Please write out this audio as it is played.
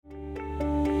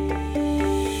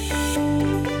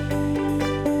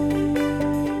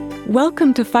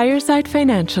Welcome to Fireside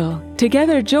Financial.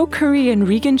 Together, Joe Curry and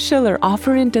Regan Schiller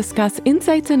offer and discuss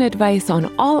insights and advice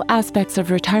on all aspects of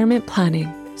retirement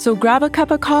planning. So grab a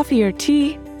cup of coffee or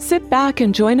tea, sit back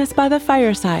and join us by the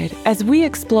fireside as we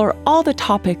explore all the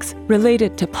topics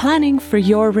related to planning for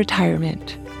your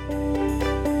retirement.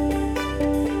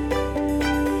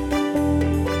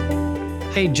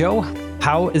 Hey, Joe,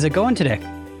 how is it going today?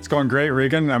 It's going great,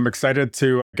 Regan. I'm excited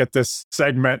to get this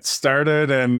segment started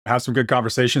and have some good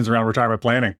conversations around retirement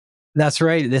planning. That's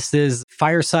right. This is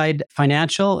Fireside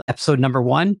Financial, episode number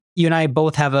 1. You and I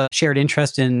both have a shared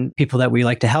interest in people that we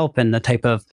like to help and the type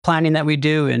of planning that we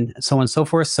do and so on and so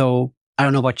forth. So I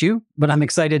don't know about you, but I'm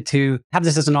excited to have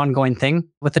this as an ongoing thing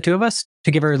with the two of us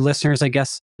to give our listeners, I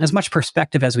guess, as much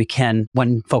perspective as we can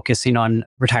when focusing on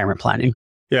retirement planning.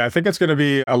 Yeah, I think it's going to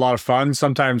be a lot of fun.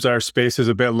 Sometimes our space is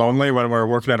a bit lonely when we're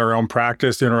working at our own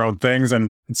practice, doing our own things. And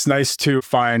it's nice to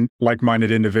find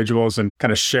like-minded individuals and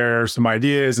kind of share some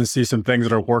ideas and see some things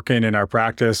that are working in our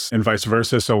practice and vice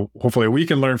versa. So hopefully we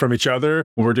can learn from each other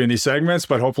when we're doing these segments,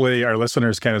 but hopefully our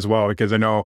listeners can as well, because I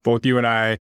know both you and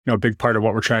I, a big part of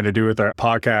what we're trying to do with our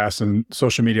podcast and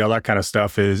social media, all that kind of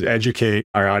stuff is educate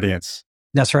our audience.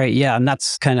 That's right. Yeah. And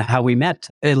that's kind of how we met.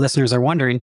 Listeners are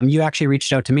wondering, you actually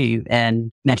reached out to me and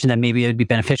mentioned that maybe it'd be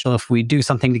beneficial if we do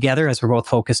something together as we're both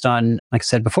focused on, like I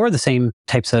said before, the same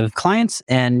types of clients.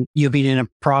 And you being in a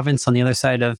province on the other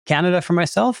side of Canada for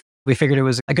myself, we figured it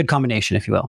was a good combination, if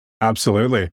you will.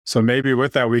 Absolutely. So maybe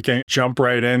with that, we can jump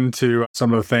right into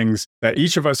some of the things that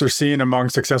each of us are seeing among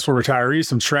successful retirees,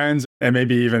 some trends, and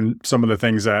maybe even some of the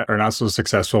things that are not so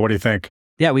successful. What do you think?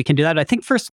 Yeah, we can do that. I think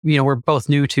first, we're both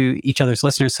new to each other's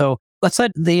listeners. So let's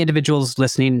let the individuals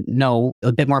listening know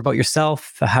a bit more about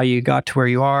yourself, how you got to where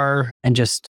you are, and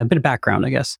just a bit of background, I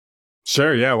guess.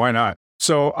 Sure. Yeah, why not?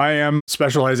 So I am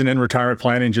specializing in retirement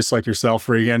planning, just like yourself,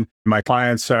 Regan. My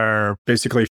clients are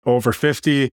basically over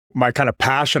 50. My kind of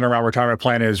passion around retirement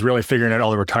planning is really figuring out all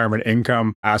the retirement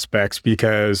income aspects,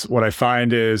 because what I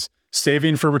find is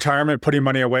saving for retirement, putting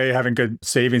money away, having good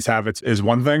savings habits is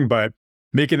one thing, but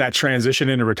making that transition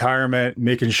into retirement,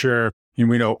 making sure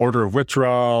we know order of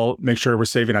withdrawal, make sure we're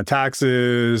saving on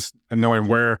taxes and knowing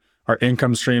where our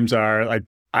income streams are.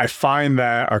 I find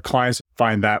that our clients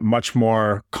find that much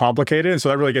more complicated. And so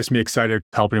that really gets me excited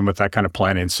helping them with that kind of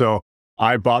planning. So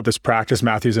I bought this practice,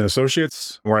 Matthews and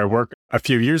Associates, where I worked a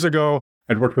few years ago.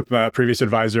 I'd worked with my previous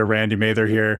advisor, Randy Mather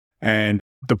here, and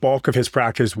the bulk of his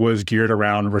practice was geared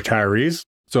around retirees.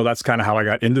 So that's kind of how I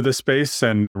got into this space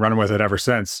and running with it ever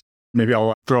since. Maybe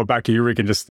I'll throw it back to you, Rick, and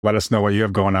just let us know what you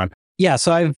have going on. Yeah,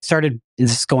 so I've started,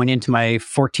 this is going into my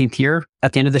 14th year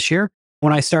at the end of this year.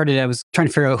 When I started, I was trying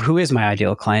to figure out who is my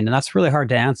ideal client. And that's really hard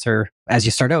to answer as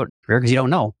you start out, because you don't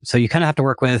know. So you kind of have to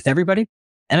work with everybody.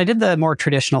 And I did the more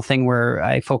traditional thing where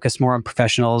I focused more on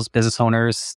professionals, business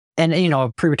owners, and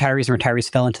pre-retirees and retirees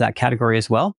fell into that category as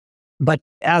well. But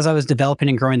as I was developing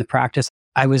and growing the practice,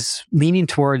 I was leaning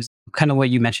towards kind of what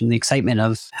you mentioned, the excitement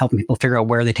of helping people figure out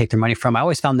where they take their money from. I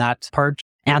always found that part,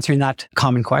 answering that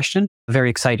common question, very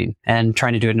exciting, and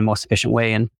trying to do it in the most efficient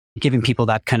way and giving people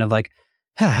that kind of like,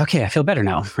 okay, I feel better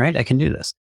now, right? I can do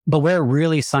this. But where it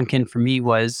really sunk in for me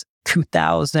was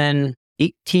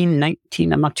 2018,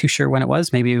 19, I'm not too sure when it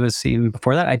was. Maybe it was even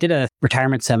before that. I did a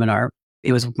retirement seminar.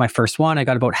 It was my first one. I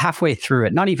got about halfway through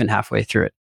it, not even halfway through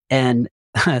it. And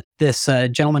this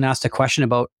gentleman asked a question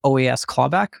about OAS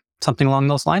clawback, something along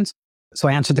those lines. So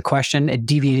I answered the question. It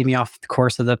deviated me off the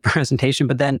course of the presentation,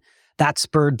 but then that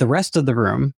spurred the rest of the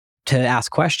room to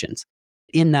ask questions.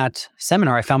 In that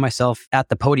seminar, I found myself at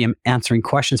the podium answering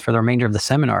questions for the remainder of the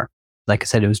seminar. Like I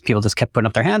said, it was people just kept putting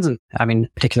up their hands and having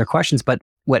particular questions. But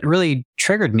what really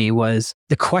triggered me was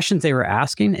the questions they were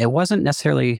asking. It wasn't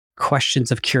necessarily questions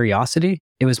of curiosity.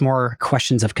 It was more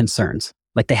questions of concerns.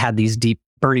 Like they had these deep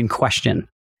burning question.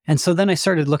 And so then I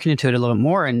started looking into it a little bit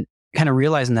more and kind of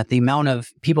realizing that the amount of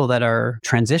people that are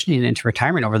transitioning into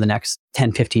retirement over the next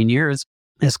 10, 15 years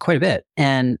is quite a bit.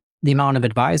 And the amount of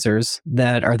advisors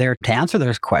that are there to answer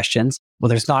those questions, well,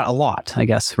 there's not a lot, I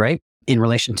guess, right, in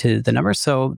relation to the numbers.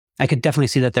 So I could definitely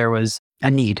see that there was a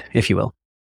need, if you will.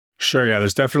 Sure. Yeah,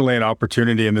 there's definitely an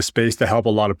opportunity in this space to help a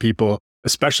lot of people,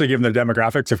 especially given the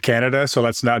demographics of Canada. So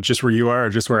that's not just where you are or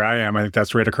just where I am. I think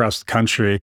that's right across the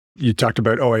country. You talked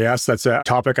about OAS. That's a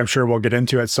topic I'm sure we'll get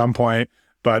into at some point.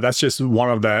 But that's just one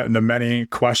of the many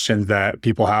questions that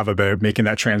people have about making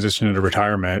that transition into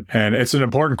retirement. And it's an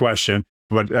important question.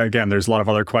 But again, there's a lot of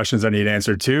other questions that need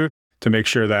answered too, to make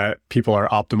sure that people are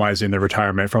optimizing their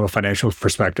retirement from a financial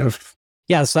perspective.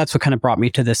 Yeah, so that's what kind of brought me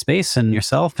to this space and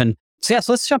yourself. And so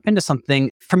let's jump into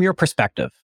something from your perspective.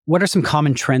 What are some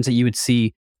common trends that you would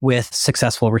see with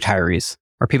successful retirees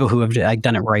or people who have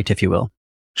done it right, if you will?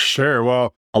 Sure.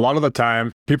 Well, a lot of the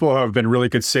time, people have been really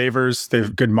good savers. They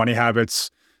have good money habits.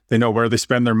 They know where they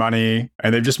spend their money.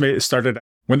 And they've just started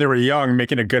when they were young,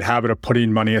 making a good habit of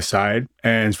putting money aside.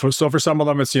 And so for some of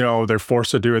them, it's, they're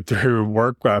forced to do it through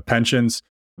work, pensions.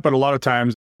 But a lot of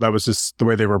times that was just the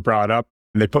way they were brought up.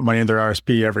 And they put money in their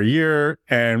RSP every year.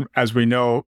 And as we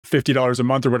know, $50 a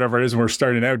month or whatever it is when we're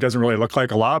starting out doesn't really look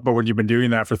like a lot. But when you've been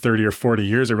doing that for 30 or 40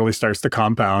 years, it really starts to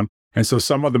compound. And so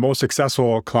some of the most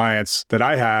successful clients that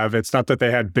I have, it's not that they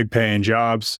had big paying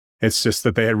jobs. It's just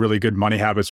that they had really good money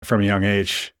habits from a young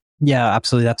age. Yeah,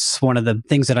 absolutely. That's one of the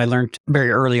things that I learned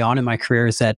very early on in my career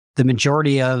is that the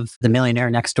majority of the millionaire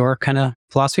next door kind of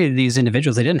philosophy of these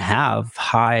individuals, they didn't have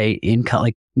high income,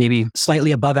 like maybe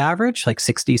slightly above average, like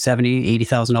 $60,000, $70,000,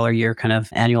 $80,000 a year kind of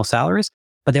annual salaries,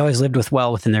 but they always lived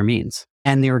well within their means.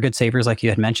 And they were good savers, like you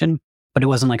had mentioned, but it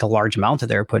wasn't like a large amount that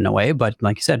they were putting away. But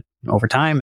like you said, over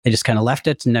time, they just kind of left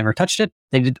it and never touched it.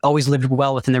 They always lived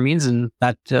well within their means, and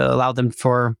that allowed them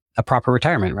for a proper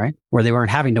retirement, right? Where they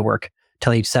weren't having to work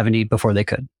till age 70 before they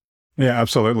could. Yeah,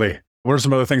 absolutely. What are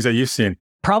some other things that you've seen?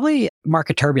 Probably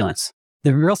market turbulence.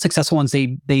 The real successful ones,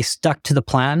 they stuck to the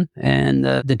plan and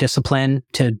the discipline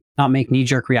to not make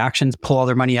knee-jerk reactions, pull all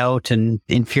their money out and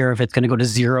in fear of it's going to go to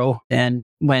zero. And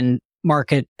when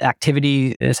market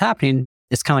activity is happening,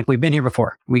 it's kind of like we've been here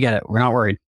before. We get it. We're not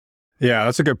worried. Yeah,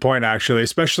 that's a good point, actually,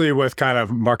 especially with kind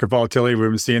of market volatility we've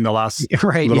been seeing the last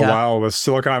little while with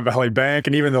Silicon Valley Bank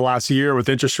and even the last year with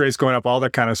interest rates going up, all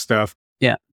that kind of stuff.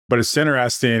 Yeah. But it's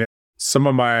interesting. Some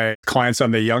of my clients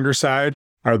on the younger side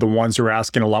are the ones who are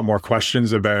asking a lot more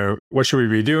questions about what should we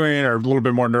be doing, or a little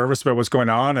bit more nervous about what's going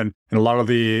on. And a lot of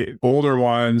the older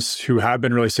ones who have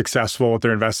been really successful with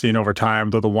their investing over time,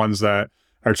 they're the ones that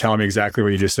are telling me exactly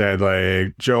what you just said.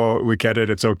 Like, Joe, we get it.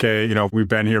 It's okay. We've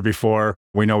been here before.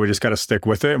 We know we just got to stick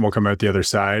with it and we'll come out the other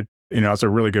side. It's a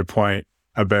really good point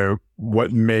about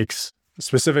what makes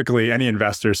specifically any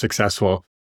investor successful.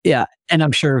 Yeah. And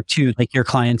I'm sure too, like your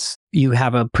clients, you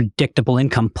have a predictable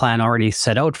income plan already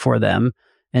set out for them.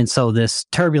 And so this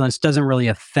turbulence doesn't really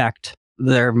affect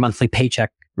their monthly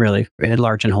paycheck really at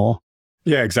large and whole.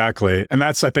 Yeah, exactly. And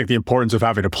that's, I think, the importance of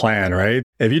having a plan, right?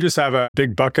 If you just have a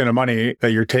big bucket of money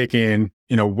that you're taking,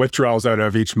 withdrawals out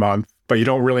of each month, but you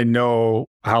don't really know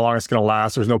how long it's going to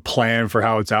last, there's no plan for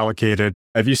how it's allocated.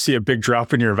 If you see a big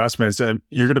drop in your investments, then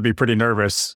you're going to be pretty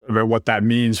nervous about what that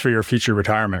means for your future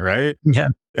retirement, right? Yeah.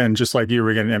 And just like you,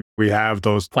 Regan, we have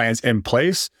those plans in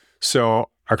place. So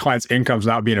our clients' income's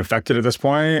not being affected at this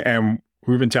point. And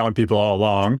we've been telling people all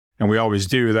along, and we always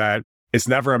do, that it's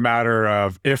never a matter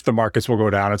of if the markets will go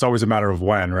down. It's always a matter of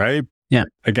when, right? Yeah.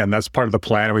 Again, that's part of the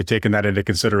plan. And we've taken that into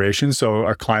consideration so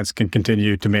our clients can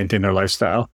continue to maintain their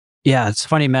lifestyle. Yeah, it's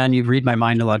funny, man. You read my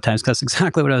mind a lot of times because that's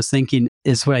exactly what I was thinking.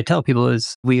 Is what I tell people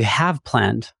is we have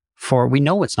planned for, we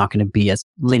know it's not going to be a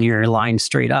linear line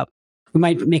straight up. We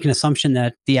might make an assumption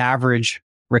that the average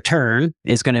return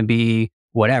is going to be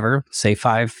whatever, say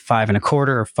 5.25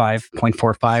 or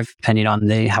 5.45, depending on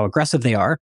how aggressive they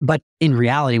are. But in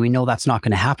reality, we know that's not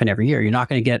going to happen every year. You're not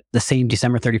going to get the same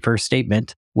December 31st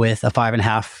statement with a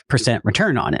 5.5%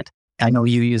 return on it. I know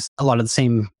you use a lot of the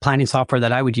same planning software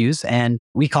that I would use, and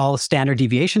we call standard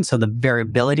deviation. So the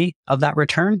variability of that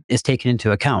return is taken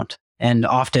into account. And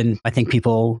often I think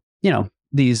people,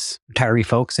 these retiree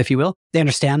folks, if you will, they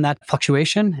understand that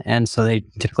fluctuation. And so they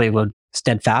typically would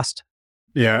steadfast.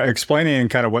 Yeah, explaining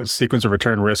kind of what sequence of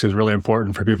return risk is really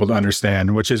important for people to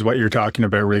understand, which is what you're talking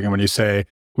about, Regan, when you say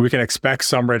we can expect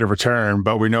some rate of return,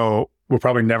 but we know we're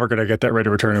probably never going to get that rate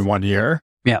of return in 1 year.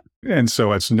 Yeah. And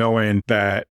so it's knowing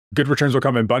that good returns will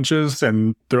come in bunches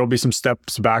and there will be some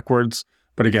steps backwards.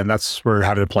 But again, that's where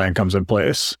having a plan comes in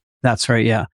place. That's right.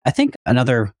 Yeah. I think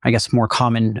another, more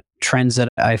common trends that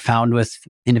I found with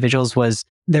individuals was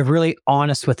they're really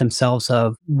honest with themselves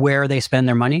of where they spend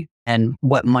their money and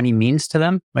what money means to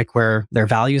them, like where their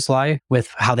values lie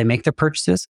with how they make their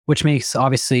purchases, which makes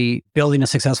obviously building a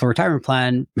successful retirement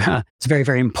plan. It's very,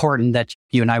 very important that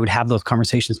you and I would have those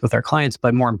conversations with our clients,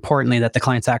 but more importantly, that the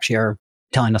clients actually are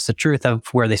telling us the truth of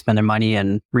where they spend their money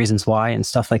and reasons why and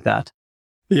stuff like that.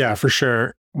 Yeah, for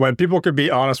sure. When people could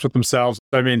be honest with themselves,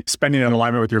 spending in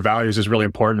alignment with your values is really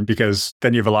important because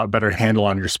then you have a lot better handle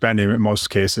on your spending in most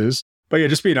cases. But yeah,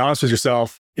 just being honest with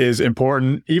yourself is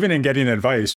important, even in getting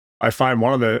advice. I find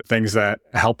one of the things that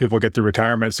help people get through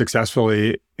retirement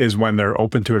successfully is when they're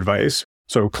open to advice.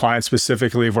 So clients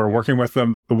specifically, if we're working with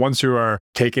them, the ones who are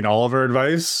taking all of our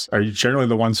advice are generally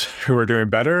the ones who are doing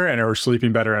better and are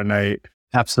sleeping better at night.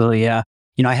 Absolutely. Yeah.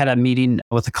 I had a meeting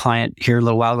with a client here a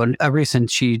little while ago.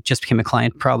 She just became a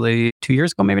client probably 2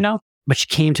 years ago, maybe now. But she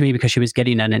came to me because she was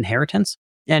getting an inheritance.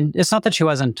 And it's not that she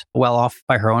wasn't well off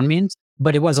by her own means,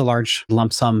 but it was a large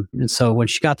lump sum. And so when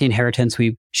she got the inheritance,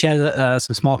 she had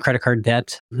some small credit card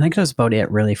debt. I think that was about it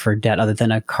really for debt other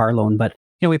than a car loan. But,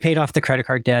 we paid off the credit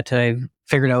card debt. I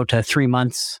figured out 3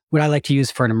 months. What I like to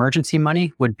use for an emergency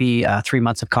money would be 3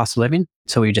 months of cost of living.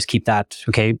 So we just keep that,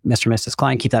 okay, Mr. and Mrs.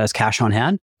 Klein, keep that as cash on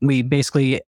hand. We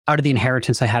basically, out of the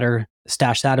inheritance, I had her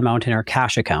stash that amount in her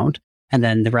cash account, and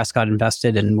then the rest got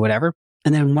invested in whatever.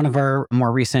 And then one of our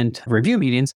more recent review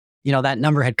meetings, that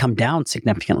number had come down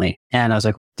significantly. And I was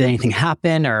like, did anything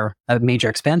happen or a major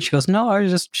expense? She goes, no, I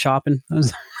was just shopping.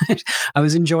 I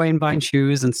was enjoying buying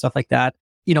shoes and stuff like that.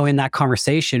 In that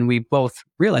conversation, we both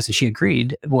realized, and she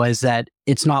agreed, was that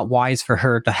it's not wise for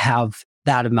her to have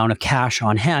that amount of cash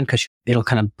on hand because it'll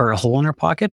kind of burn a hole in her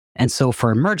pocket. And so for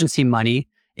emergency money,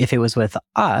 if it was with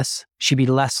us, she'd be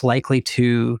less likely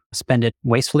to spend it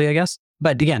wastefully, I guess.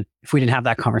 But again, if we didn't have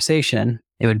that conversation,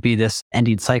 it would be this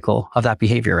ending cycle of that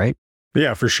behavior, right?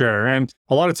 Yeah, for sure. And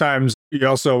a lot of times you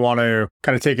also want to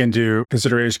kind of take into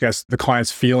consideration, I guess, the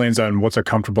client's feelings on what's a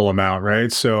comfortable amount,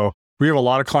 right? So we have a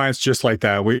lot of clients just like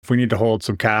that. If we need to hold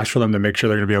some cash for them to make sure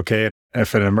they're going to be okay.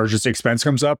 If an emergency expense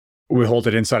comes up, we hold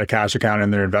it inside a cash account in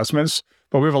their investments.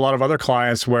 But we have a lot of other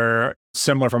clients where,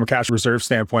 similar from a cash reserve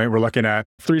standpoint, we're looking at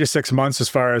 3 to 6 months as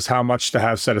far as how much to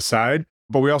have set aside.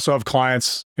 But we also have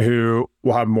clients who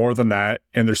will have more than that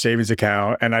in their savings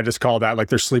account. And I just call that like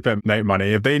their sleep at night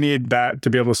money. If they need that to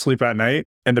be able to sleep at night,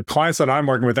 and the clients that I'm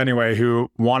working with anyway,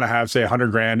 who want to have, say,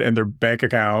 100 grand in their bank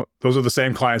account, those are the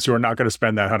same clients who are not going to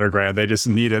spend that 100 grand. They just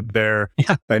need it there.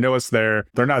 Yeah. They know it's there.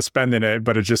 They're not spending it,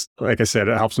 but it just, like I said,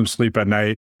 it helps them sleep at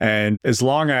night. And as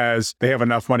long as they have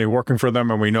enough money working for them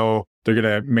and we know they're going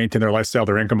to maintain their lifestyle,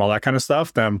 their income, all that kind of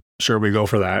stuff, then sure, we go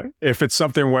for that. If it's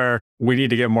something where we need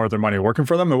to get more of their money working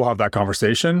for them, then we'll have that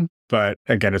conversation. But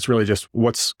again, it's really just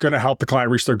what's going to help the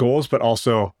client reach their goals, but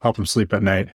also help them sleep at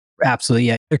night. Absolutely.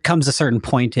 Yeah. There comes a certain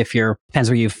point depends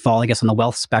where you fall, I guess, on the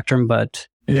wealth spectrum, but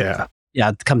yeah,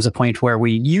 it comes a point where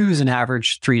we use an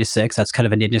average 3 to 6. That's kind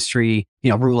of an industry,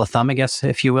 rule of thumb, I guess,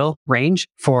 if you will, range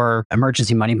for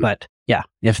emergency money. But yeah,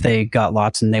 if they got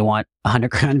lots and they want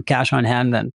 100 grand cash on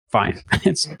hand, then fine.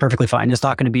 It's perfectly fine. It's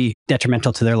not going to be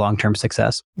detrimental to their long-term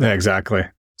success. Yeah, exactly.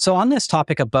 So on this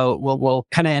topic we'll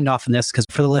kind of end off on this because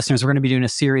for the listeners, we're going to be doing a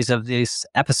series of this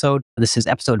episode. This is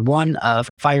episode 1 of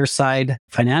Fireside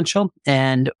Financial.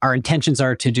 And our intentions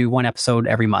are to do one episode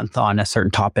every month on a certain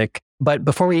topic. But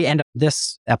before we end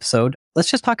this episode,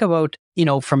 let's just talk about,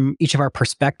 from each of our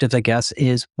perspectives, I guess,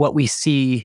 is what we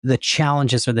see the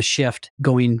challenges or the shift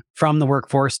going from the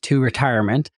workforce to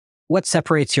retirement. What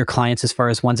separates your clients as far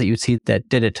as ones that you see that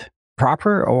did it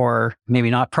proper or maybe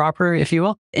not proper, if you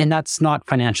will? And that's not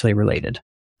financially related.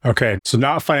 Okay. So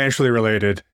not financially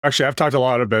related. Actually, I've talked a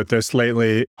lot about this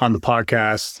lately on the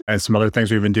podcast and some other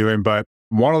things we've been doing. But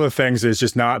one of the things is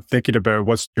just not thinking about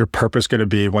what's your purpose going to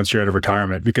be once you're out of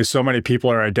retirement, because so many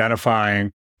people are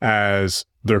identifying as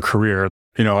their career.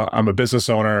 I'm a business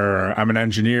owner, or I'm an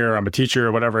engineer, I'm a teacher,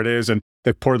 or whatever it is. And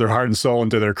they pour their heart and soul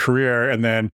into their career. And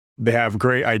then they have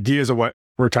great ideas of what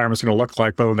retirement's going to look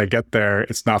like, but when they get there,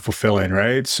 it's not fulfilling,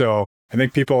 right? So I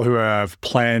think people who have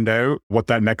planned out what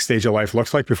that next stage of life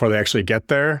looks like before they actually get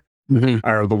there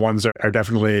are the ones that are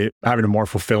definitely having a more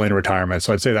fulfilling retirement.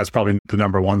 So I'd say that's probably the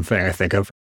number one thing I think of.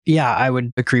 Yeah, I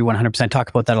would agree 100%. Talk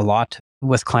about that a lot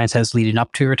with clients as leading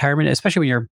up to retirement,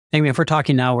 especially when if we're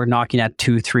talking now, we're knocking at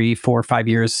 2, 3, 4, 5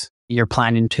 years, you're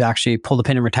planning to actually pull the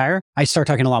pin and retire. I start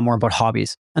talking a lot more about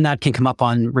hobbies, and that can come up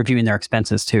on reviewing their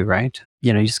expenses too, right?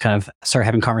 You just kind of start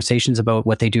having conversations about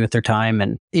what they do with their time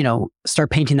and, start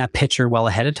painting that picture well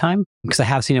ahead of time. Because I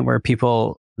have seen it where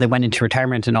people, they went into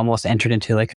retirement and almost entered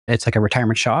into it's like a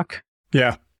retirement shock.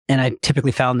 Yeah. And I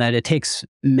typically found that it takes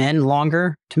men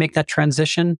longer to make that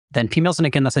transition than females. And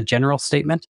again, that's a general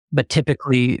statement, but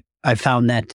typically I've found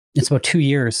that it's about 2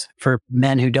 years for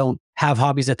men who don't have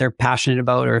hobbies that they're passionate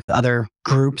about or other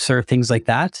groups or things like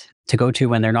that to go to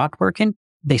when they're not working.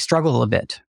 They struggle a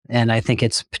bit. And I think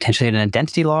it's potentially an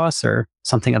identity loss or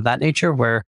something of that nature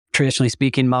where traditionally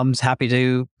speaking, mom's happy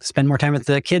to spend more time with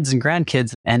the kids and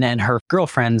grandkids and then her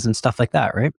girlfriends and stuff like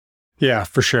that, right? Yeah,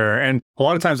 for sure. And a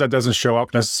lot of times that doesn't show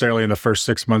up necessarily in the first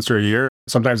 6 months or a year.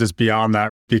 Sometimes it's beyond that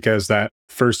because that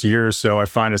first year or so I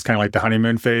find is kind of like the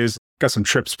honeymoon phase. Got some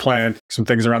trips planned, some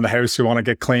things around the house you want to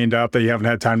get cleaned up that you haven't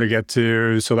had time to get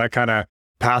to. So that kind of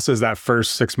passes that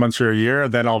first 6 months or a year.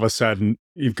 Then all of a sudden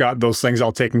you've got those things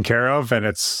all taken care of. And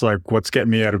it's like, what's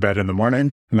getting me out of bed in the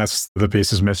morning? And that's the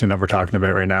piece is missing that we're talking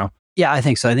about right now. Yeah, I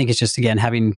think so. I think it's just, again,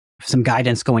 having some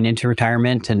guidance going into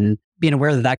retirement and being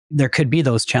aware that there could be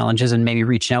those challenges and maybe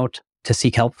reaching out to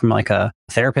seek help from like a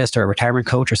therapist or a retirement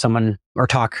coach or someone, or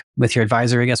talk with your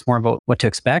advisor, I guess, more about what to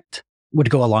expect. would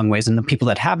go a long ways. And the people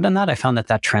that have done that, I found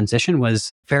that transition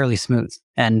was fairly smooth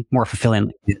and more fulfilling,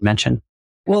 like you mentioned.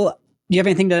 Well, do you have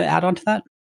anything to add on to that?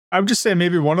 I would just say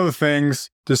maybe one of the things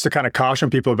just to kind of caution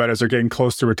people about as they're getting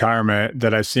close to retirement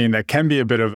that I've seen that can be a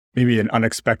bit of maybe an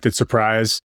unexpected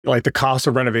surprise, like the cost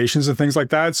of renovations and things like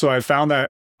that. So I found that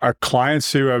our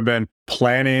clients who have been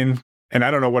planning, and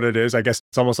I don't know what it is, I guess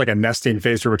it's almost like a nesting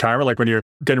phase for retirement. Like when you're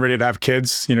getting ready to have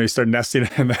kids, you start nesting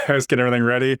in the house, get everything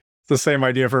ready. It's the same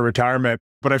idea for retirement.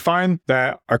 But I find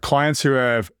that our clients who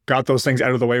have got those things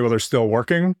out of the way while they're still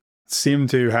working seem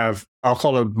to have, I'll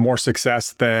call it more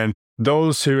success than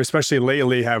those who, especially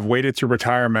lately, have waited through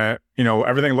retirement.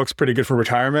 Everything looks pretty good for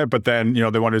retirement, but then,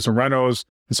 they want to do some renos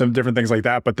and some different things like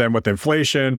that. But then with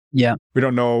inflation, we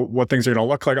don't know what things are going to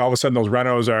look like. All of a sudden, those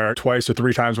renos are twice or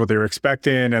three times what they were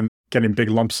expecting and getting big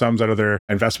lump sums out of their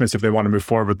investments if they want to move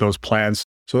forward with those plans.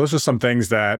 So those are some things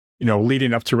that,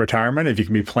 leading up to retirement, if you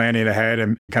can be planning ahead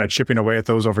and kind of chipping away at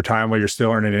those over time while you're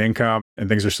still earning an income and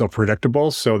things are still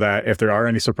predictable so that if there are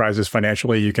any surprises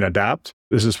financially, you can adapt.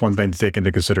 This is one thing to take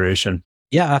into consideration.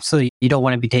 Yeah, absolutely. You don't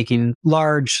want to be taking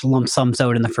large lump sums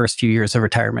out in the first few years of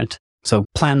retirement. So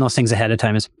plan those things ahead of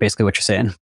time is basically what you're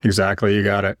saying. Exactly. You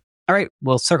got it. All right.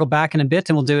 We'll circle back in a bit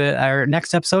and we'll do our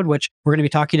next episode, which we're going to be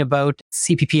talking about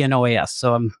CPP and OAS.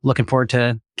 So I'm looking forward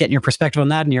to getting your perspective on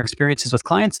that and your experiences with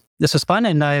clients. This was fun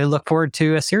and I look forward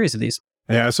to a series of these.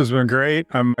 Yeah, this has been great.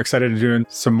 I'm excited to do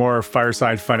some more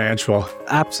Fireside Financial.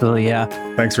 Absolutely. Yeah.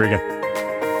 Thanks, Regan.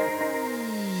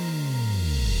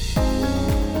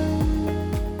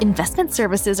 Investment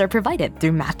services are provided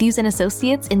through Matthews &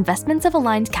 Associates Investments of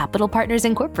Aligned Capital Partners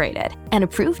Incorporated, an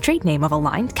approved trade name of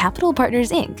Aligned Capital Partners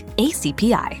Inc.,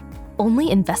 ACPI. Only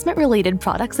investment-related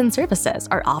products and services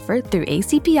are offered through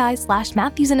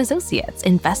ACPI/Matthews & Associates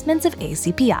Investments of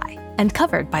ACPI and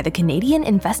covered by the Canadian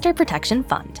Investor Protection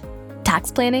Fund.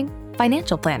 Tax planning,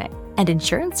 financial planning, and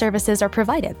insurance services are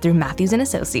provided through Matthews &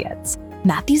 Associates.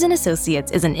 Matthews &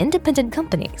 Associates is an independent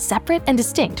company separate and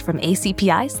distinct from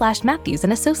ACPI/Matthews &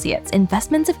 Associates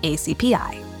Investments of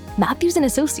ACPI. Matthews &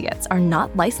 Associates are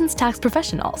not licensed tax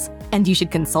professionals, and you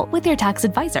should consult with your tax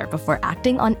advisor before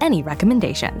acting on any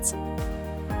recommendations.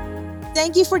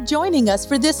 Thank you for joining us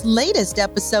for this latest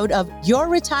episode of Your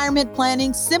Retirement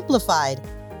Planning Simplified.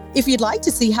 If you'd like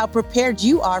to see how prepared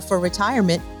you are for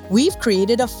retirement, we've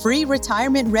created a free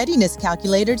retirement readiness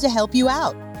calculator to help you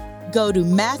out. Go to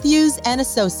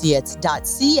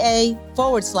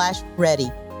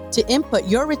matthewsandassociates.ca/ready to input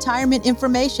your retirement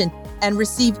information and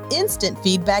receive instant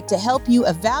feedback to help you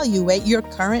evaluate your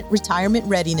current retirement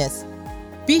readiness.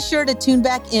 Be sure to tune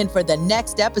back in for the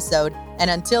next episode, and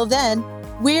until then,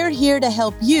 we're here to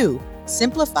help you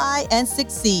simplify and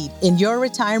succeed in your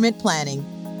retirement planning.